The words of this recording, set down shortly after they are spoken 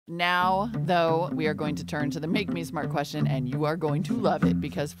Now, though, we are going to turn to the Make Me Smart question, and you are going to love it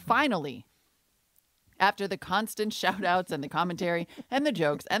because finally, after the constant shout outs and the commentary and the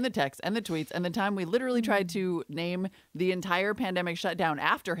jokes and the texts and the tweets and the time we literally tried to name the entire pandemic shutdown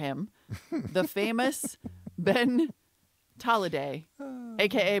after him, the famous Ben Tolliday,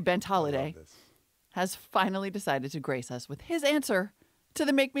 a.k.a. Ben Tolliday, has finally decided to grace us with his answer to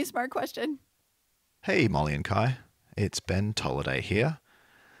the Make Me Smart question. Hey, Molly and Kai. It's Ben Tolliday here.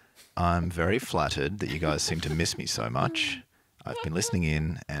 I'm very flattered that you guys seem to miss me so much. I've been listening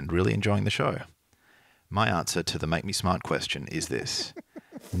in and really enjoying the show. My answer to the Make Me Smart question is this.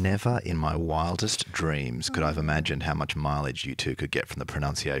 Never in my wildest dreams could I have imagined how much mileage you two could get from the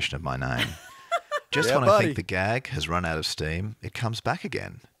pronunciation of my name. Just when I think the gag has run out of steam, it comes back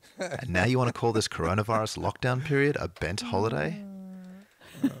again. And now you want to call this coronavirus lockdown period a bent holiday?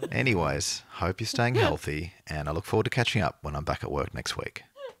 Anyways, hope you're staying healthy, and I look forward to catching up when I'm back at work next week.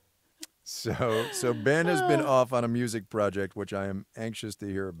 So Ben has been off on a music project, which I am anxious to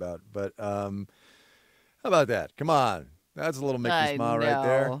hear about. But how about that? Come on. That's a little make me smile right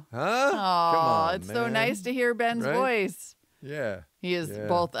there. Huh? Aw, come on, it's man. so nice to hear Ben's voice. Yeah. He is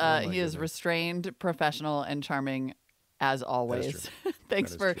both he is restrained, professional, and charming as always.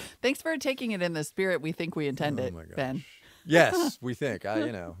 thanks for taking it in the spirit we think we intended, Ben. Yes, we think. I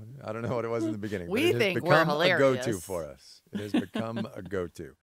don't know what it was in the beginning. We but it has think become we're hilarious. a go-to for us. It has become a go-to.